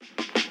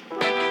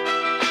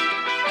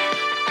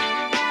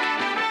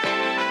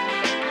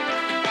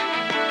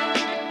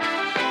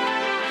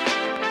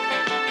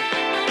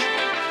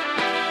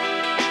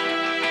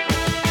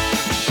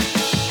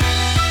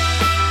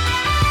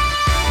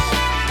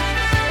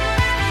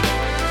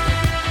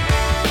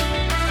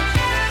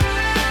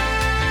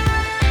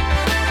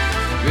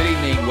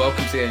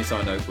Welcome to the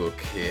Anytime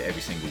Notebook, here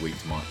every single week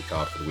to mark the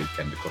card for the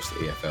weekend across the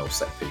EFL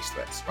set-piece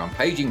threats.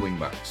 Rampaging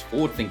wing-backs,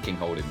 forward-thinking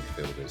holding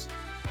midfielders.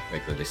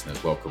 Regular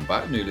listeners, welcome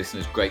back. New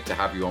listeners, great to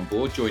have you on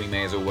board. Joining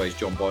me as always,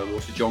 John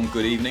Bywater. John,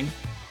 good evening.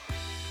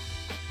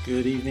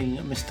 Good evening,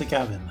 Mr.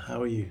 Gavin.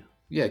 How are you?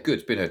 Yeah, good.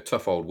 It's been a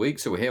tough old week,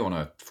 so we're here on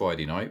a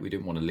Friday night. We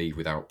didn't want to leave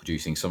without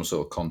producing some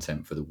sort of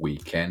content for the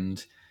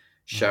weekend.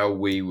 Shall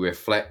we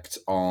reflect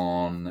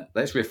on...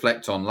 Let's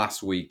reflect on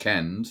last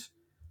weekend.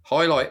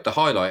 The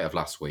highlight of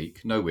last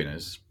week, no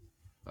winners.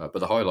 But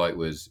the highlight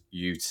was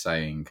you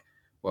saying,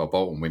 well,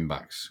 Bolton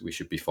win-backs, we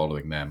should be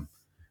following them.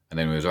 And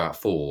then it was about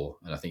 4,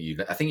 and I think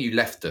you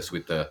left us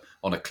with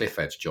on a cliff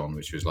edge, John,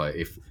 which was like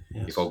if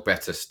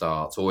Ogbeta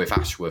starts or if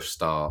Ashworth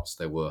starts,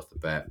 they're worth a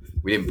bet.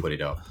 We didn't put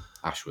it up.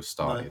 Ashworth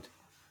started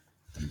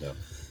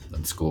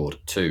and scored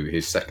 2,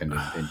 his second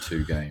in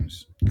 2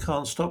 games.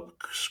 Can't stop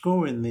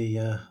scoring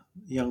the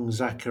young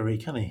Zachary,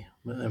 can he?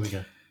 But there we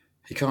go.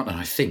 He can't, and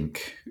I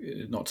think,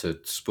 not to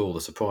spoil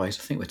the surprise,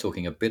 I think we're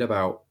talking a bit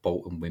about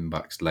Bolton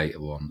win-backs later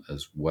on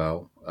as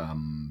well.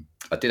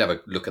 I did have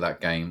a look at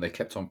that game. They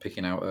kept on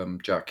picking out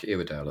Jack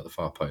Iredale at the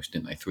far post,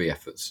 didn't they? 3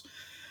 efforts.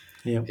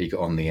 Yeah. He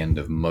got on the end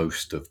of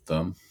most of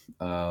them.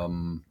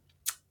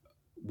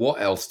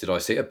 What else did I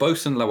see?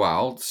 Bosun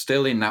Lawal,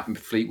 still in that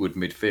Fleetwood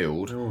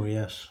midfield. Oh,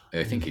 yes.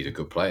 I think he's a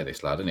good player,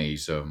 this lad, and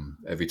he's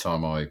every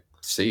time I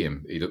see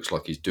him, he looks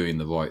like he's doing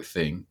the right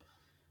thing.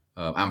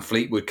 And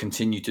Fleetwood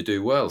continued to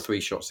do well. 3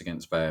 shots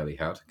against Vale he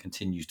had.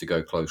 Continues to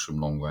go close from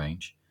long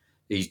range.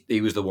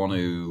 He was the one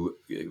who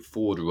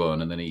forward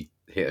run and then he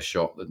hit a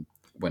shot that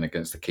went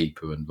against the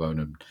keeper and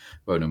Ronan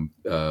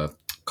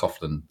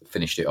Coughlin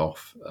finished it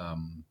off.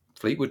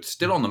 Fleetwood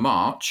still on the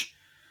march.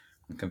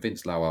 I'm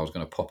convinced Lawal was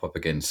going to pop up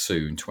again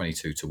soon.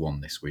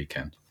 22-1 this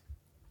weekend.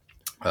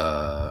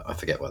 I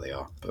forget where they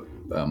are, but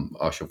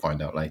I shall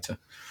find out later.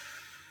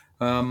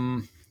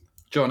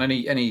 John,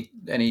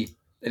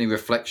 any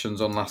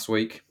reflections on last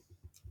week?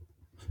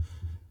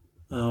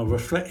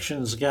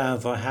 Reflections,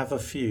 Gav. I have a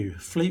few.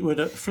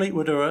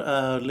 Fleetwood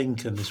are at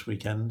Lincoln this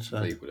weekend. So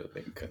Fleetwood at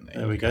Lincoln.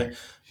 There we go.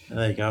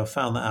 There you go. I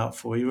found that out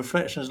for you.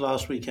 Reflections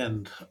last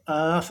weekend.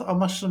 I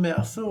must admit,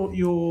 I thought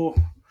you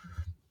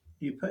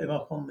put him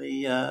up on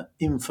the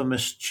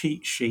infamous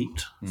cheat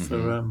sheet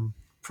for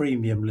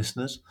premium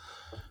listeners.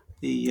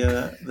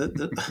 You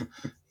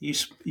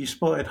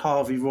spotted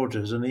Harvey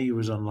Rogers, and he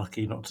was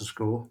unlucky not to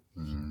score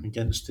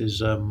against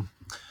his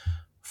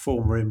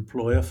former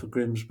employer for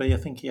Grimsby. I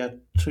think he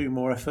had 2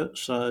 more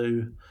efforts.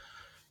 So,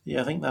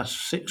 yeah, I think that's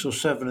 6 or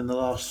 7 in the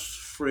last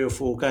 3 or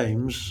 4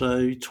 games.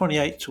 So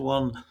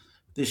 28-1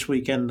 this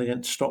weekend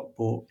against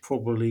Stockport.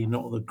 Probably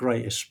not the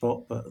greatest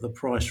spot, but the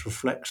price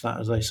reflects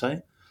that, as they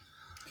say.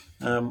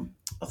 I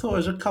thought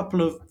there's a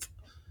couple of...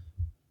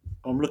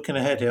 I'm looking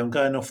ahead here. I'm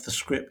going off the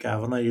script,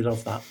 Gav. I know you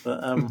love that.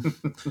 But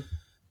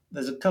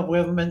there's a couple... We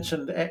haven't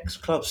mentioned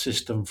ex-club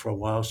system for a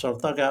while, so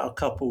I've dug out a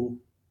couple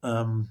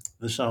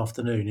this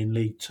afternoon in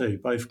League 2.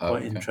 Both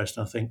quite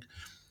interesting, I think.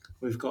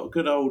 We've got a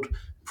good old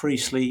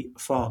Priestley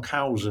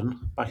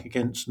Farkhausen back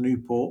against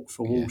Newport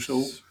for Walsall.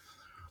 Yes.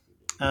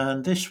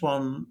 And this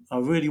one, I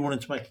really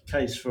wanted to make a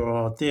case for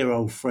our dear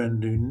old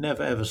friend who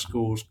never ever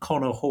scores,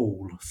 Connor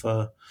Hall,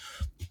 for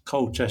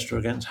Colchester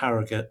against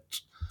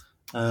Harrogate.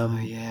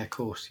 Of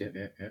course.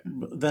 Yeah.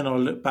 But then I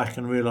looked back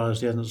and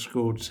realised he hasn't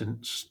scored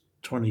since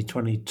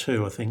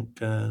 2022, I think,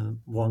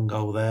 1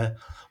 goal there.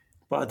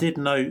 But I did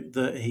note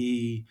that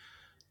the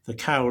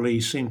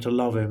Cowleys seem to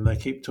love him. They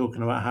keep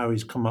talking about how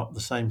he's come up the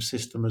same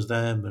system as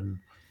them. And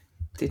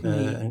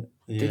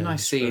Didn't I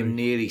see him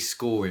nearly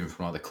scoring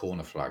from like the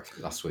corner flag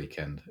last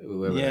weekend?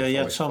 He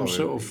had some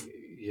sort of...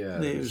 Yeah,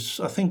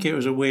 I think it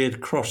was a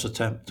weird cross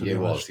attempt. When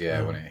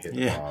it hit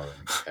the bar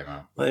and came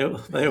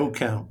out. They all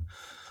count.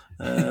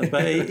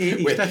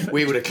 But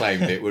we would have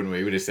claimed it, wouldn't we?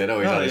 We would have said,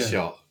 "Oh, he's had a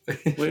shot."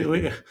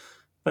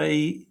 But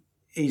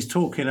he's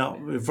talking up.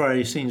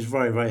 Seems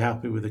very, very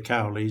happy with the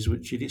Cowleys,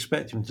 which you'd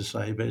expect him to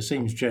say, but it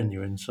seems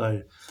genuine.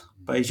 So,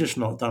 but he's just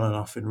not done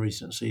enough in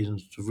recent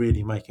seasons to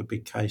really make a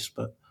big case.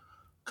 But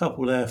a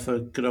couple there for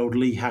good old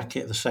Lee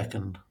Hackett the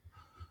second.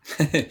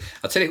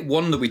 I'll tell you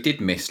one that we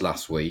did miss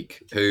last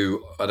week.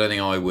 Who I don't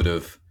think I would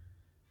have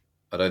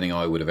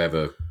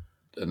ever,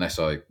 unless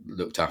I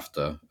looked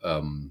after.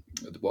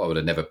 What I would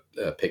have never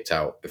picked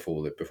out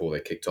before they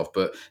kicked off.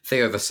 But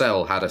Theo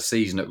Vassell had a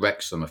season at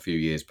Wrexham a few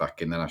years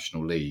back in the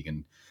National League,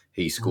 and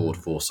he scored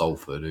for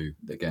Salford, who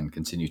again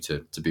continue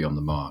to be on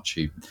the march.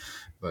 He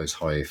rose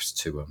highest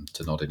to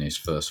nod in his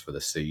first for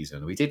the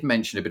season. We did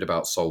mention a bit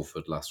about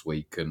Salford last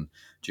week, and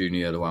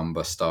Junior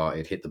Luamba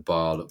started, hit the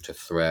bar, looked a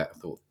threat. I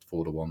thought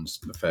 4-1's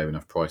a fair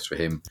enough price for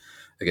him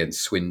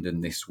against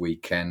Swindon this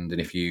weekend. And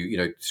if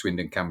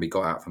Swindon can be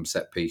got out from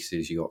set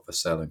pieces, you got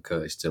Vassell and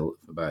Curtis Still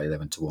for about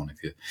 11-1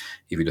 if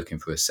you're looking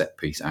for a set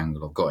piece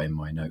angle. I've got in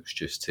my notes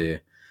just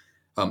here.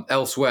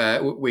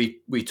 Elsewhere,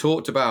 we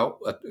talked about.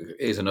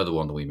 Here's another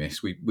one that we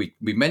missed. We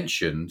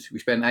mentioned. We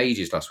spent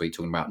ages last week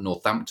talking about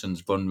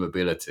Northampton's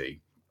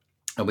vulnerability,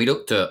 and we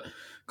looked at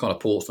kind of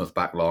Portsmouth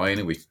back line,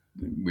 and we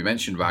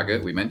mentioned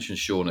Raggett, we mentioned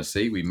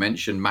Shaughnessy, we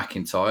mentioned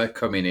McIntyre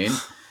coming in.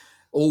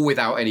 all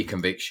without any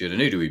conviction.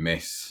 And who do we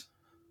miss?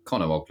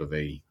 Conor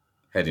Ogilvie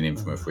heading in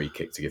from a free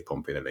kick to give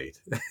Pompey the lead.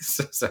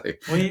 so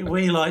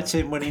we liked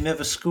him when he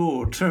never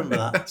scored. Remember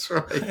that? That's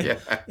right. Yeah,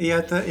 he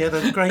had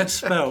a great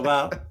spell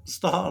about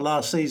start of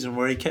last season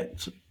where he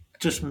kept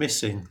just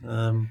missing,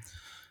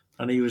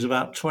 and he was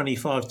about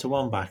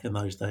 25-1 back in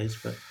those days.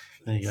 But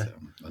there you go.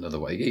 Another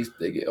way. He's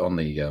on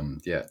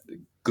the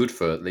good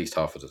for at least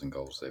half a dozen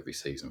goals every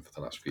season for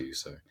the last few.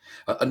 So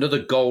another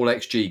goal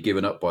XG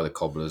given up by the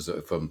Cobblers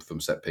from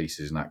set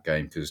pieces in that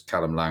game, because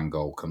Callum Lang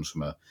goal comes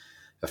from a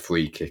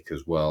free kick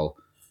as well.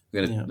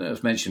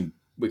 As mentioned,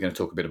 we're going to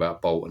talk a bit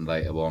about Bolton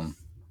later on.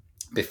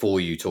 Before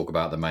you talk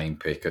about the main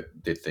pick, I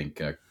did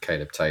think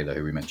Caleb Taylor,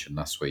 who we mentioned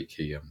last week,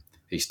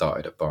 he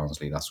started at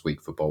Barnsley last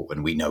week for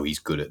Bolton. We know he's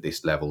good at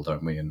this level,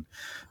 don't we? And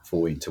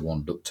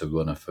 14-1 looked to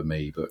runner for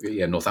me. But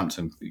yeah,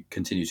 Northampton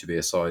continue to be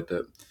a side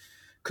that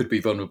could be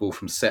vulnerable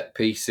from set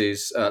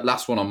pieces.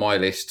 Last one on my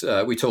list,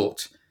 we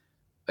talked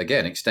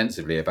again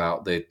extensively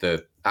about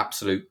the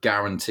absolute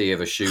guarantee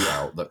of a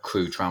shootout that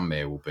Crewe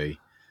Tranmere will be.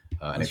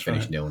 And it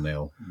finished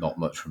 0-0, not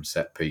much from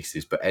set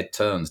pieces. But Ed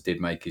Turns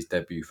did make his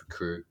debut for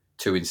Crewe,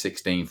 2 in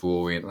 16 for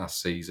Orient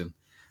last season.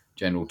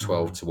 General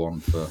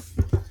 12-1 for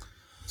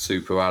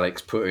Super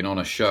Alex, putting on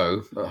a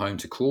show at home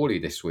to Crawley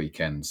this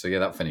weekend. So yeah,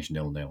 that finished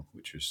 0-0,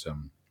 which was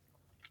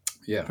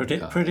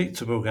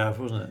predictable, Gav,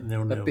 wasn't it?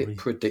 0-0.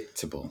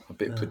 A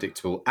bit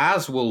predictable,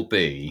 as will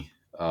be,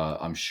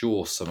 I'm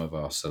sure, some of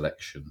our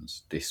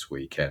selections this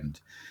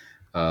weekend.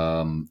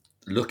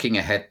 Looking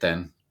ahead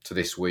then to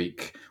this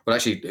week. Well,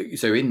 actually,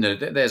 so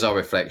there's our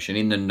reflection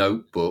in the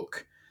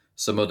notebook.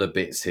 Some other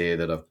bits here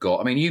that I've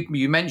got. I mean,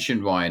 you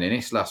mentioned Ryan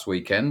Innes last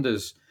weekend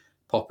as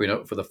popping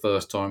up for the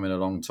first time in a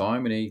long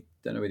time, and he,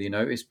 don't know whether you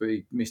noticed, but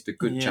he missed a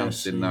good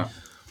chance in that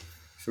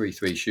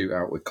 3-3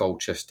 shootout with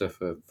Colchester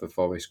for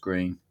Forest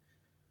Green.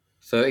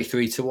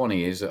 33-1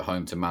 he is at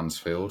home to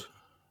Mansfield,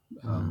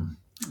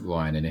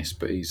 Ryan Innes,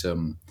 but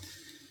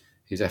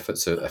his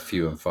efforts are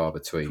few and far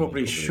between.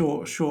 Probably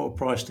short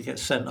price to get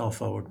sent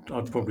off.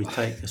 I'd probably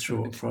take a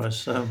short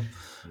price.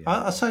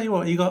 I'll tell you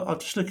what, I'm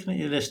just looking at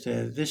your list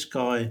here. This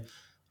guy,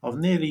 I've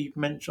nearly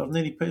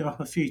put him up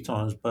a few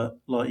times, but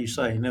like you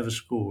say, he never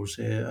scores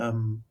here.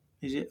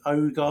 Is it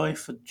Guy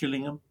for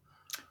Gillingham?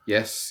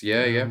 Yes,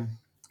 yeah.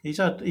 He's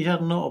had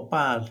not a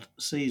bad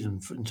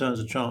season in terms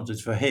of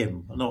chances for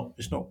him.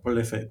 It's not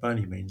prolific by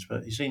any means,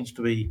 but he seems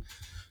to be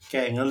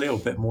getting a little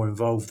bit more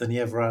involved than he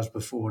ever has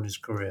before in his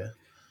career.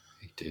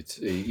 He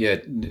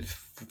did.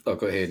 I've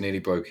got here, nearly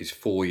broke his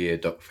 4-year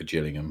duck for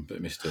Gillingham,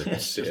 but Mr.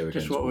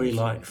 Just what we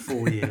like,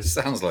 4 years.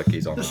 Sounds like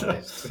he's on our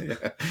list.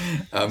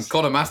 Yeah.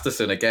 Connor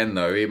Masterson again,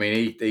 though. I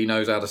mean, he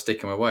knows how to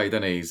stick him away,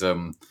 doesn't he?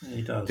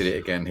 He does. Did it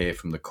again here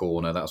from the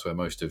corner. That's where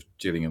most of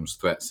Gillingham's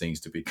threat seems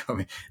to be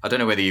coming. I don't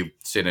know whether you've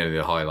seen any of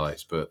the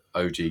highlights, but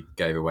OG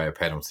gave away a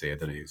penalty. I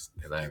don't know. He's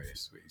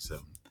hilarious.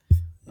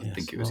 I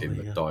think it was him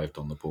that dived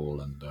on the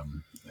ball and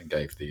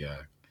gave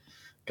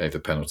the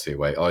penalty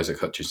away. Isaac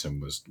Hutchison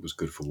was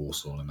good for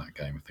Walsall in that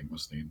game, I think,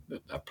 wasn't he?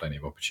 Had plenty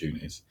of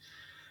opportunities.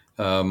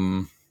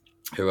 Who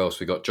else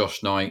we got?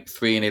 Josh Knight,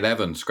 3 in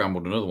 11,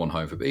 scrambled another one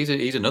home. But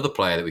he's another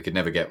player that we could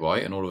never get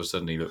right, and all of a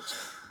sudden he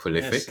looks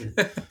prolific.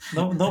 Yes,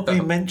 not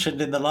being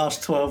mentioned in the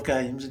last 12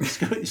 games, and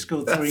he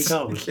scored 3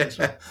 goals. Yeah. That's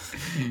right.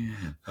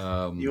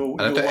 You're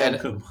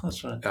welcome.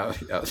 That's right.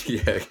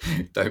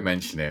 Don't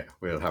mention it.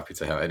 We're happy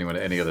to help anyone.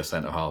 Any other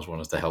centre halves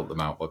want us to help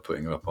them out by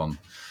putting them up on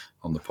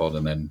the pod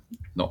and then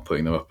not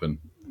putting them up and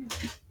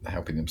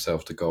helping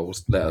themselves to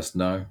goals. Let us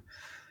know.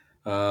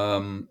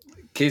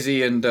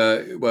 Kizzy and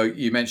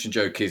you mentioned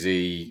Joe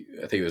Kizzy.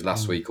 I think it was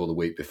last week or the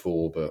week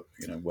before, but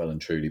well and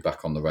truly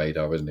back on the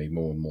radar, isn't he?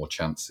 More and more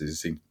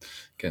chances. He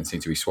again seem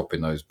to be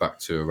swapping those back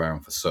to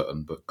around for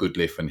Sutton, but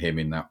Goodliff and him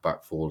in that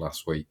back four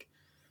last week.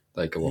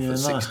 They go off at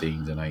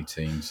 16s and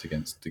 18s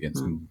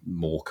against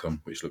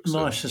Morecambe, which looks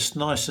nice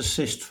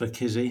assist for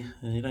Kizzy,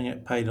 and you don't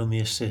get paid on the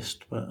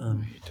assist, but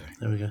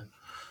there we go.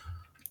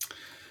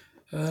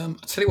 I'll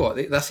tell you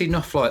what, that's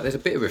enough. There's a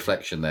bit of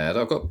reflection there.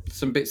 I've got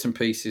some bits and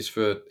pieces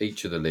for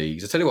each of the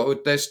leagues. I'll tell you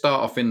what, let's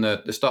start off in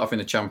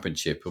the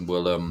Championship, and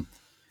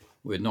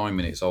we're 9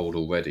 minutes old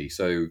already.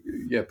 So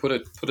yeah, put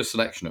a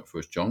selection up for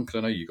us, John, because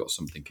I know you got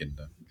something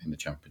in the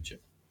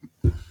Championship.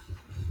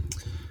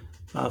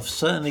 I've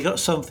certainly got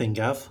something,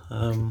 Gav.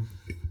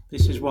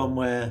 This is one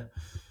where,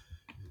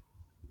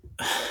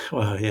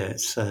 well, yeah,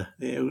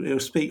 it'll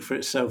speak for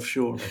itself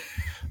shortly.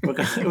 We're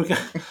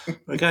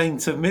going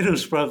to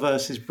Middlesbrough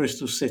versus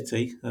Bristol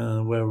City,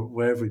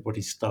 where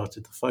everybody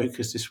started to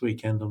focus this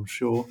weekend, I'm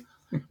sure.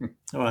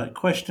 All right,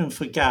 question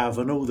for Gav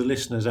and all the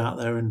listeners out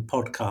there in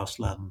podcast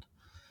land.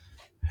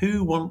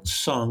 Who once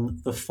sung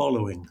the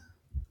following?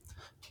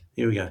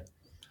 Here we go.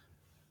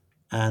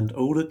 And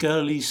all the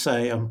girlies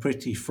say I'm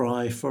pretty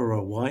fry for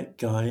a white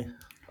guy.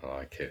 I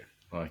like it.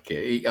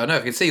 I know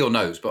I can see your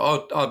notes,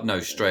 but I'd know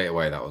straight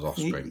away that was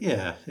Offspring.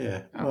 Yeah.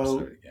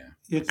 Absolutely, well,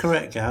 you're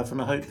correct, Gav,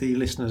 and I hope the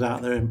listeners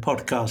out there in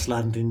podcast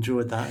land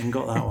enjoyed that and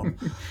got that one.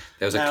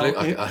 There was a clue.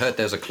 I heard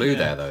there's a clue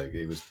there, though.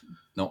 It was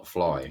not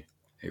fly.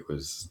 It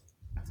was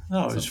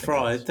No, it's something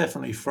Fry, else.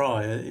 definitely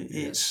Fry.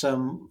 It's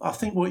I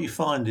think what you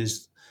find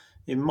is,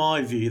 in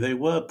my view, they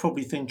were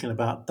probably thinking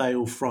about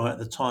Dale Fry at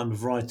the time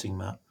of writing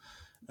that.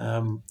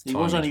 He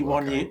was Timing only to work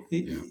one out. year.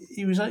 Yeah,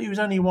 He was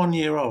only 1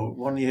 year old.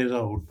 1 year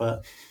old,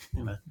 but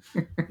you know,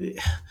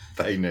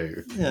 they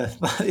knew. yeah,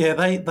 yeah.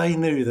 They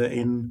knew that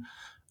in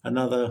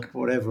another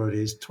whatever it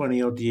is,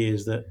 20 odd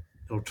years that,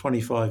 or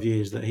 25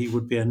 years, that he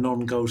would be a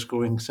non-goal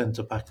scoring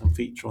centre back and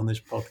feature on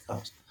this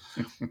podcast.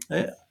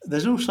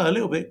 There's also a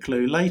little bit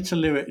clue. Later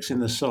lyrics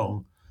in the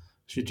song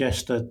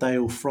suggest a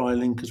Dale Fry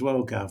link as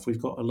well, Gav. We've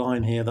got a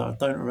line here that I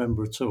don't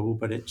remember at all,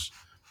 but it's,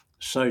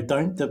 "So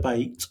don't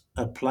debate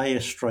a player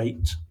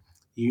straight.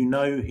 You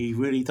know he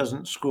really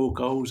doesn't score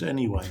goals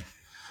anyway."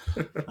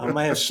 I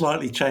may have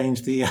slightly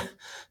changed the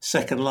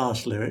second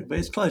last lyric, but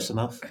it's close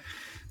enough.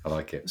 I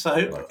like it. I So,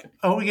 like it.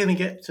 are we going to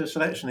get to a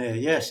selection here?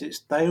 Yes, it's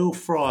Dale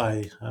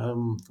Fry.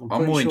 I'm I'm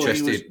pretty more sure he was.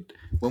 interested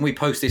when we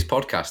post this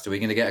podcast. Are we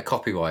going to get a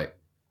copyright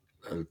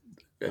I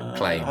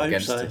claim hope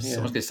against so. us? Yeah,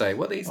 Someone's going to say,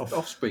 "What are these Off.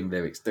 Offspring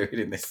lyrics doing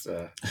in this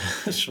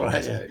That's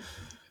right. Yeah. podcast?"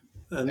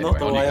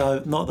 Not Anyway, on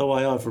you go. not the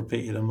way I've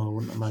repeated them. I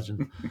wouldn't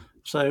imagine.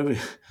 So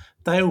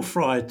Dale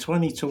Fry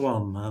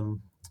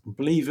 20-1.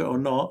 Believe it or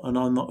not, and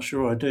I'm not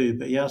sure I do,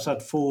 but he has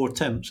had 4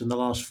 attempts in the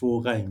last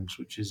 4 games,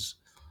 which is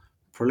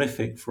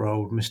prolific for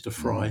old Mr.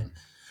 Fry.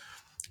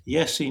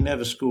 Yes, he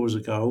never scores a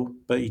goal,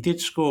 but he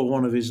did score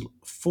one of his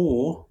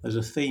 4. There's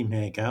a theme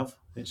here, Gav.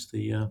 It's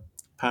the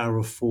power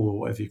of 4,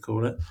 whatever you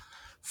call it.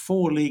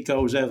 4 league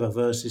goals ever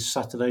versus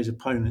Saturday's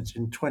opponents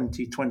in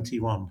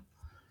 2021.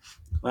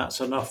 That's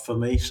enough for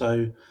me.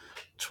 So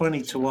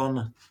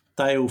 20-1,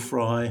 Dale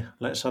Fry.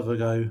 Let's have a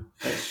go.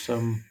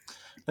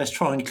 Let's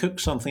try and cook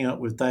something up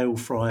with Dale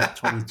Fry at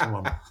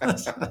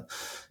 20-1.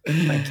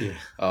 Thank you.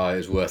 Oh, it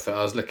was worth it.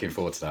 I was looking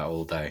forward to that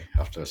all day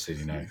after I've seen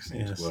your notes.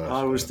 It was Yes, worth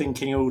I was it.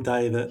 thinking all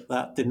day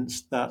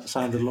that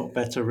sounded a lot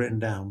better written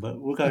down,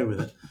 but we'll go with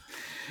it.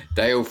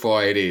 Dale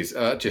Fry it is.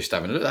 Just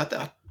having a look.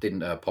 That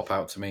didn't pop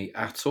out to me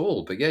at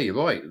all. But yeah, you're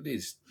right.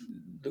 It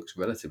looks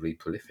relatively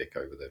prolific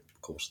over the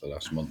course of the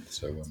last month.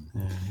 So,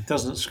 He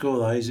doesn't score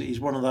though. He's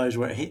one of those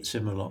where it hits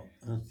him a lot.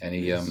 have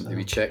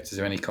you checked? Is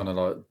there any kind of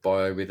like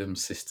biorhythm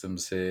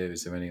systems here?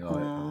 Is there any like?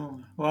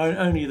 Well,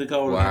 only the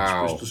goal against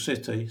Wow. Bristol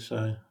City,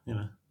 so you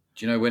know.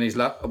 Do you know when his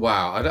last?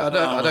 Wow, I don't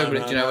No,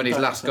 really. Do you know when his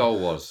last goal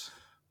was?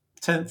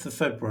 10th of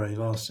February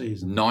last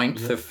season.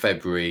 9th of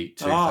February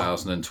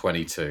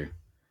 2022.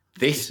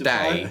 This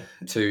day,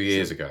 2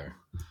 years ago.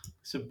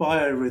 It's a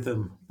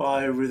biorhythm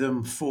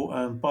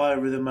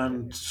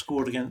and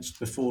scored against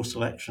before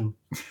selection.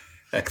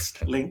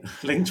 Excellent.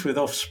 Linked with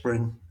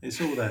Offspring.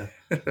 It's all there.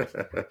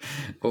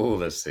 All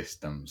the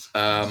systems.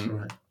 That's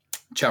right.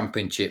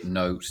 Championship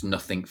notes,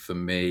 nothing for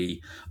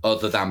me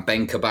other than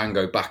Ben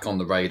Cabango back on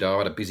the radar.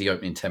 Had a busy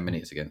opening 10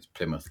 minutes against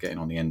Plymouth, getting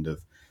on the end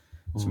of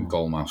some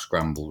goalmouth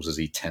scrambles as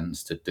he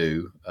tends to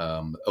do,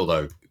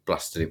 although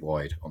blasted it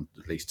wide on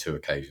at least 2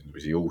 occasions,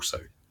 which he also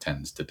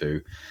tends to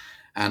do.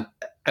 And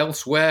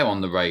elsewhere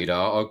on the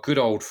radar, our good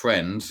old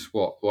friend,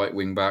 right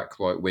wing back,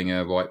 right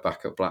winger, right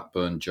back at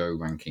Blackburn, Joe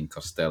Rankin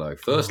Costello.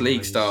 First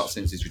league start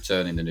since his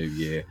return in the new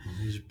year.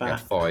 He's He back.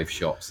 had 5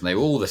 shots, and they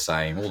were all the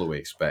same, all that we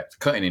expect.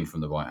 Cutting in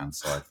from the right-hand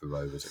side for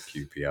Rovers at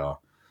QPR.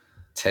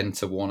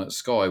 10-1 at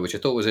Sky, which I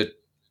thought was a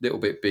little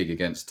bit big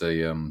against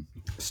the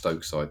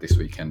Stoke side this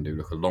weekend, who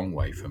look a long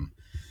way from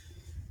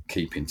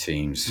keeping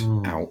teams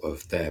out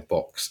of their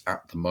box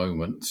at the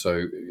moment.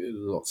 So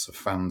lots of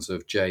fans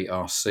of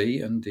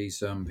JRC, and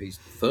he's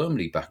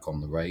firmly back on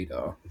the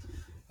radar.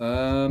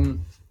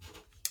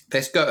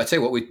 Let's go. I tell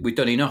you what, we've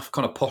done enough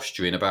kind of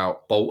posturing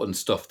about Bolton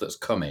stuff that's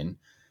coming.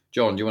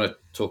 John, do you want to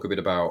talk a bit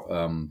about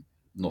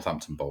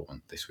Northampton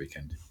Bolton this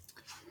weekend?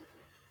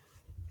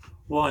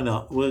 Why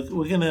not?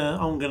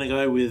 I'm gonna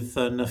go with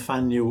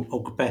Nathaniel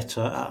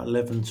Ogbeta at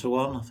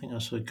 11-1. I think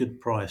that's a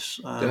good price.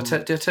 Did I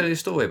tell you the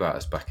story about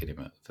us backing him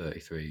at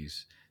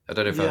 33s? I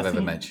don't know if I've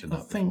ever mentioned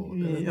that before.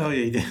 Oh, yeah,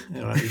 you did.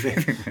 All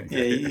right,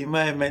 yeah, you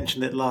may have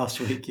mentioned it last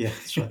week. Yeah,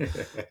 that's right.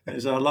 It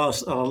was our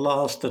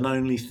last and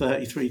only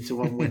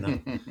 33-1 winner.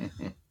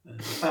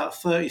 About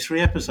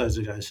 33 episodes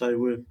ago, so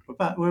we're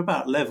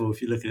about level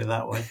if you look at it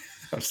that way.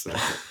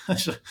 Absolutely.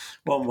 That's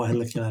one way of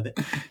looking at it.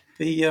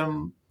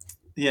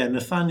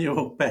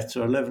 Nathaniel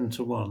Better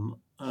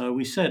 11-1.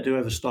 We said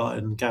whoever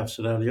started, and Gav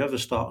said earlier, whoever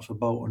starts for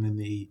Bolton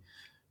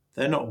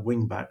they're not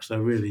wing backs,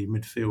 they're really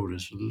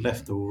midfielders,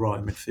 left or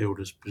right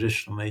midfielders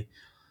positionally.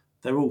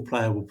 They're all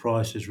playable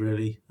prices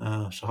really.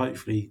 So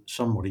hopefully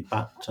somebody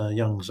backed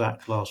young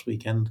Zach last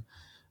weekend.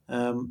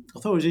 I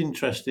thought it was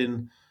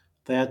interesting.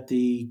 They had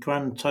the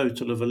grand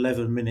total of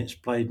 11 minutes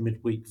played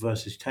midweek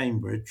versus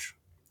Cambridge,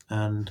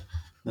 and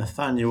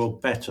Nathaniel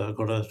Better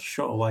got a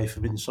shot away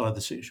from inside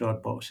the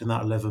 6-yard box in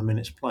that 11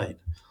 minutes played.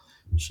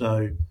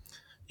 So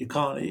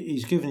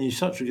he's given you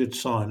such a good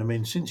sign. I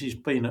mean, since he's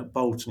been at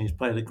Bolton, he's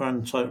played a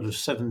grand total of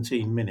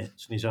 17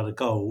 minutes and he's had a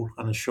goal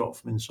and a shot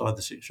from inside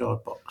the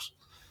 6-yard box.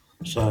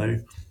 So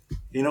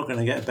you're not going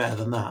to get better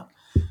than that.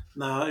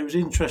 Now, it was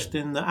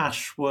interesting that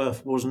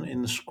Ashworth wasn't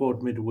in the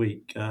squad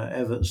midweek.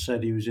 Everett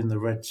said he was in the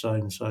red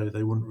zone, so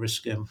they wouldn't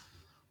risk him.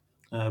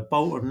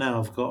 Bolton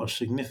now have got a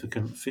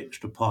significant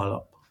fixture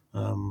pile-up.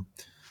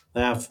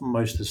 They have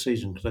most of the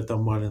season because they've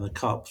done well in the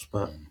Cups,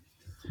 but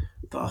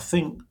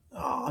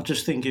I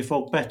just think if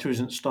Ogbetter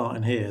isn't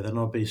starting here, then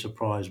I'll be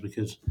surprised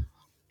because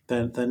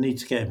they need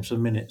to get him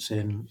some minutes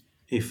in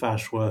if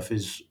Ashworth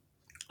is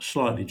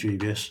slightly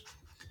dubious.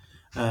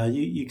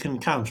 You can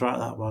counteract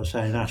that by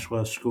saying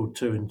Ashworth scored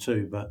 2 and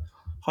 2, but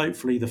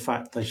hopefully the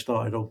fact they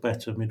started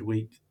Ogbetter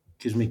midweek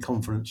gives me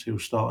confidence he'll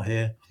start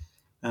here.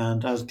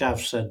 And as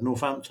Gav said,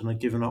 Northampton have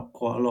given up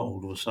quite a lot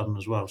all of a sudden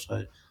as well,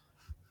 so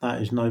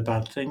that is no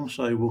bad thing.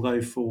 So we'll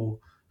go for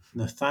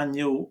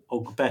Nathaniel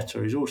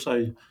Ogbetter. He's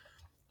also,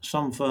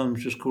 some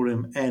firms just call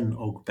him N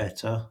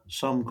Ogbetter,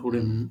 some call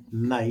him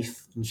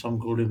Nath, and some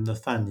call him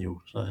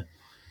Nathaniel. So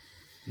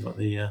you've got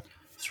the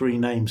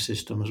 3-name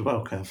system as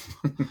well, Cav.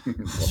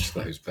 Watch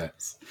those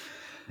bets.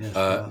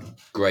 Yes,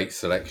 Great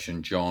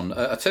selection, John.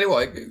 I tell you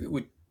what,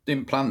 we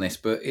didn't plan this,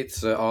 but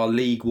it's our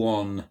League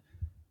One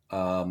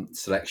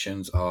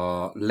selections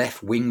are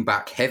left wing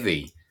back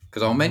heavy.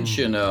 Because I'll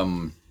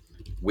mention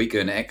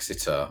Wigan,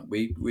 Exeter.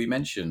 We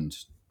mentioned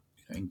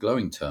in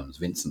glowing terms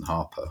Vincent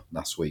Harper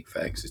last week for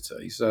Exeter.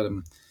 He's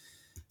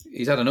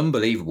had an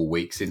unbelievable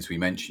week since we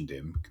mentioned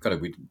him.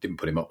 We didn't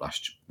put him up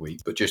last week,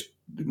 but just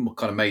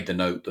kind of made the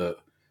note that,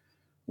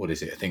 what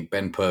is it? I think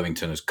Ben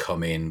Purvington has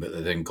come in, but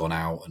they've then gone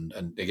out. And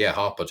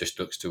Harper just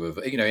looks to have,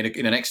 in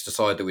an Exeter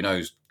side that we know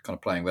is kind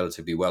of playing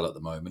relatively well at the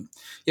moment.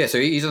 Yeah, so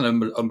he's an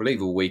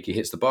unbelievable week. He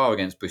hits the bar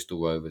against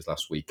Bristol Rovers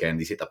last weekend.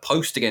 He's hit the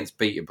post against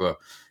Peterborough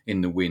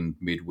in the win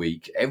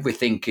midweek.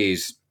 Everything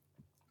is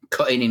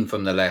cutting in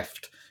from the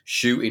left,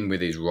 shooting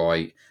with his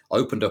right.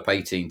 Opened up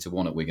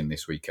 18-1 at Wigan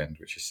this weekend,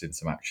 which has seen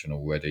some action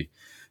already.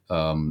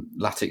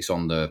 Latics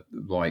on the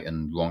right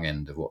and wrong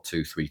end of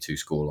 2-3-2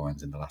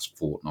 scorelines in the last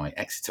fortnight.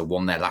 Exeter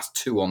won their last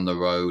 2 on the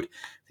road.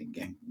 I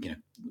think,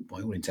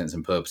 by all intents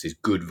and purposes,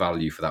 good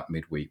value for that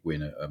midweek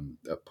win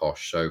at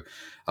Posh. So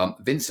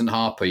Vincent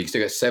Harper, you can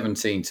still get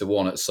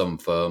 17-1 at some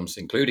firms,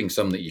 including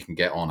some that you can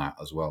get on at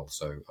as well.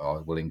 So I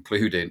will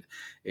include it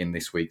in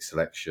this week's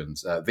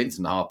selections.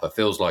 Vincent Harper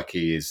feels like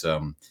he is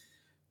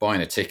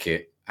buying a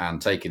ticket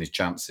and taking his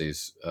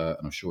chances, and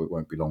I'm sure it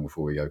won't be long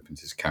before he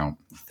opens his account,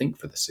 I think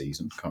for the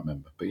season, can't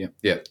remember. But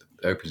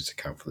opens his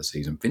account for the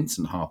season.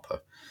 Vincent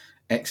Harper,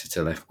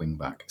 Exeter left wing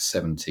back,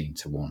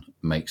 17-1,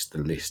 makes the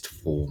list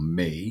for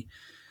me.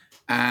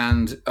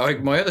 And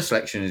my other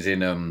selection is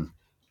in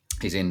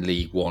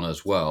League One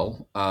as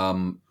well.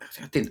 Wasn't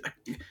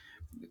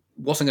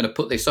going to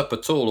put this up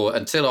at all or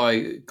until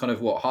I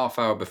half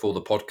hour before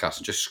the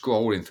podcast, just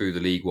scrolling through the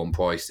League One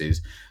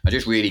prices. I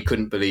just really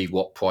couldn't believe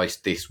what price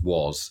this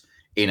was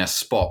in a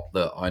spot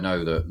that I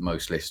know that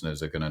most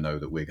listeners are going to know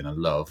that we're going to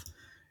love.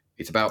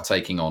 It's about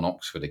taking on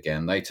Oxford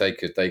again. They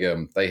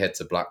head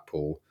to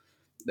Blackpool.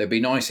 It'd be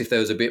nice if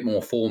there was a bit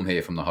more form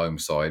here from the home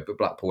side, but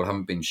Blackpool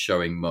haven't been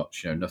showing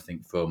much.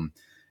 Nothing from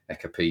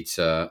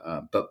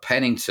Ekapita. But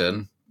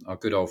Pennington, our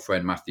good old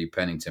friend Matthew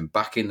Pennington,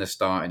 back in the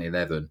starting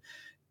 11,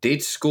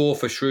 did score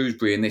for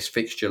Shrewsbury in this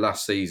fixture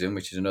last season,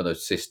 which is another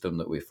system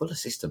that we're full of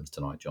systems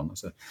tonight, John.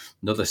 That's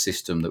another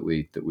system that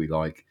we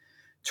like.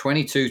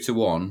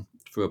 22-1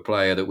 for a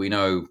player that we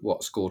know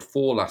scored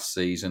 4 last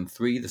season,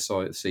 3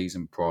 the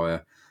season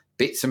prior,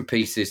 bits and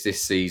pieces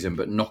this season,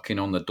 but knocking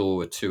on the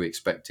door of 2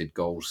 expected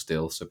goals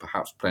still, so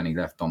perhaps plenty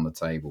left on the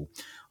table.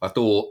 I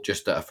thought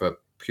just that for a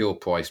pure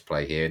price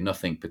play here,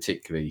 nothing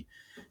particularly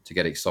to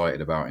get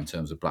excited about in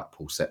terms of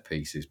Blackpool set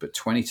pieces, but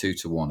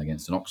 22-1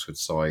 against an Oxford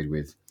side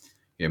with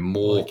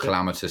more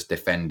calamitous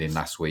defending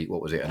last week.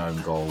 What was it? An own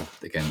goal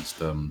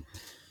against Reading,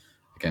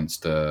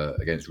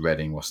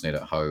 wasn't it,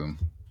 at home?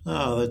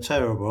 Oh, they're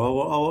terrible.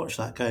 I watched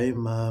that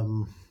game.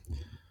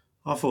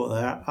 I thought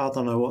I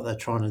don't know what they're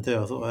trying to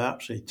do. I thought they're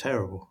absolutely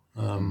terrible.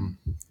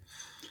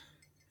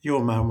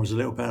 Your man was a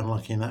little bit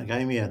unlucky in that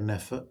game. He had an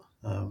effort.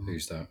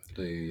 Who's that?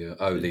 The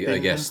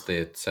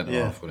centre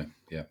half, wasn't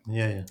it?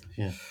 Yeah.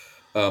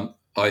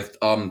 I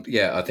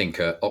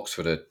think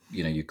Oxford,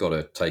 you've got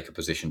to take a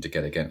position to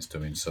get against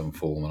them in some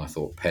form, and I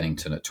thought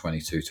Pennington at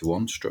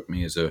 22-1 struck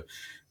me as a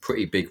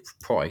pretty big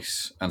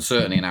price, and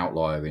certainly an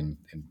outlier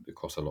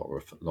across a lot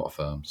of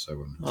firms.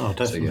 So,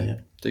 definitely,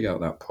 dig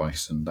out that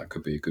price, and that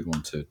could be a good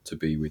one to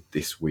be with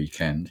this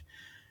weekend.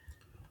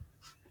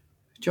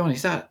 John,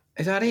 is that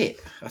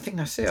it? I think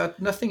that's it.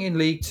 Nothing in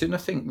League Two.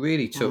 Nothing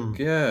really took.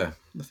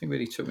 Nothing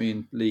really took me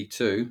in League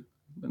Two.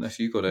 Unless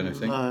you got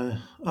anything. No,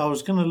 I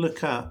was going to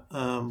look at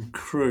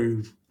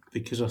Crewe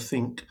because I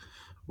think,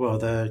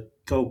 their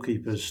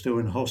goalkeeper's still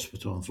in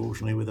hospital,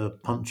 unfortunately, with a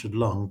punctured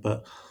lung.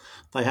 But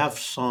they have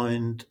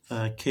signed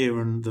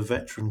the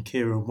veteran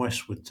Kieran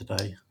Westwood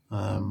today.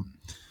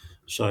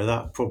 So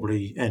that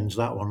probably ends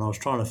that one. I was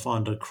trying to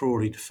find a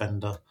Crawley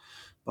defender,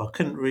 but I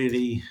couldn't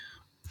really.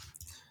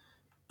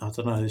 I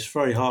don't know. It's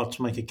very hard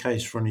to make a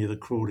case for any of the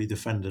Crawley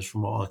defenders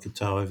from what I could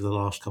tell over the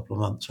last couple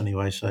of months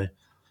anyway. So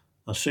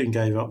I soon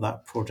gave up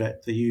that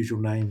project. The usual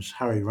names,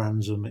 Harry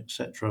Ransom,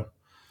 etc.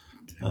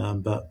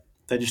 But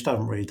they just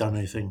haven't really done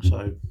anything.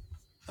 So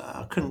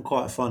I couldn't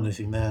quite find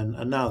anything there.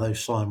 And now they've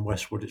signed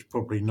Westwood. It's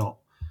probably not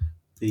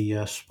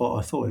the spot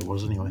I thought it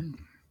was anyway.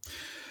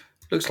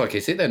 Looks like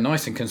it's it. They're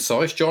nice and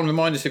concise. John,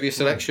 remind us of your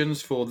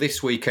selections for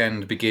this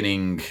weekend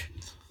beginning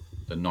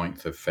the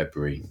 9th of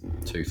February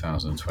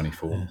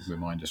 2024. Yes.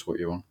 Remind us what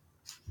you're on.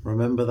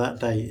 Remember that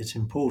date. It's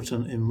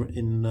important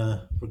in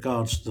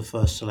regards to the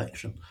first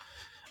selection.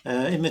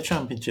 In the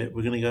Championship,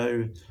 we're going to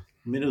go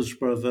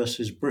Middlesbrough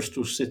versus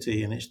Bristol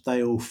City, and it's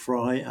Dale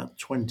Fry at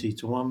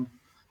 20-1.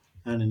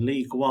 And in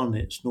League One,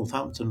 it's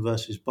Northampton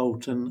versus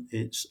Bolton.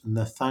 It's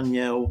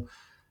Nathaniel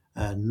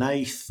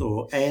Nath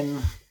or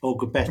N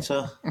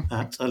Ogbeta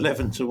at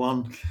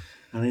 11-1.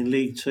 And in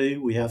League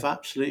Two, we have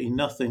absolutely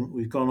nothing.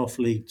 We've gone off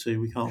League Two.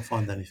 We can't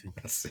find anything.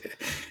 That's it.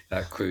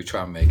 That Crewe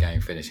Tranmere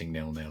game finishing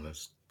 0-0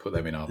 has put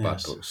them in our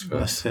back books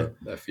for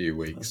a few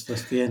weeks.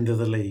 That's the end of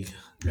the league.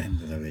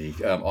 End of the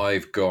league.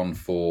 I've gone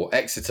for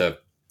Exeter,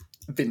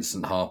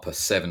 Vincent Harper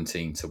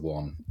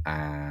 17-1,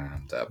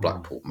 and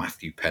Blackpool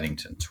Matthew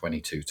Pennington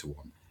 22-1.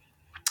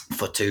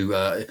 For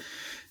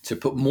to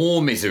put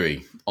more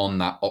misery on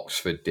that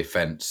Oxford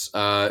defence.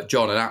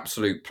 John, an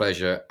absolute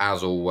pleasure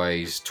as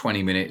always.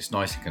 20 minutes,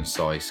 nice and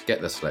concise.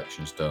 Get the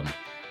selections done.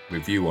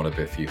 Review on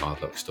a few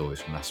hard luck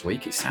stories from last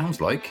week. It sounds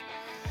like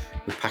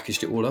we've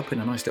packaged it all up in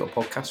a nice little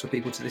podcast for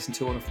people to listen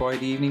to on a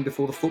Friday evening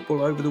before the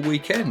football over the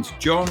weekend.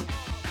 John,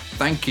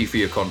 thank you for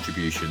your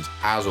contributions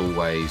as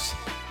always.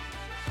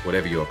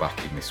 Whatever you're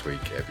backing this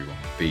week, everyone,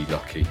 be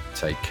lucky,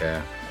 take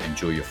care,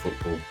 enjoy your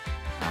football,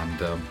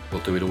 and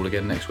we'll do it all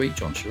again next week,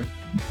 John, shall we?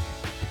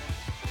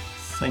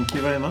 Thank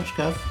you very much,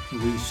 Gav.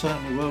 We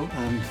certainly will,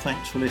 and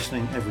thanks for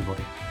listening,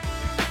 everybody.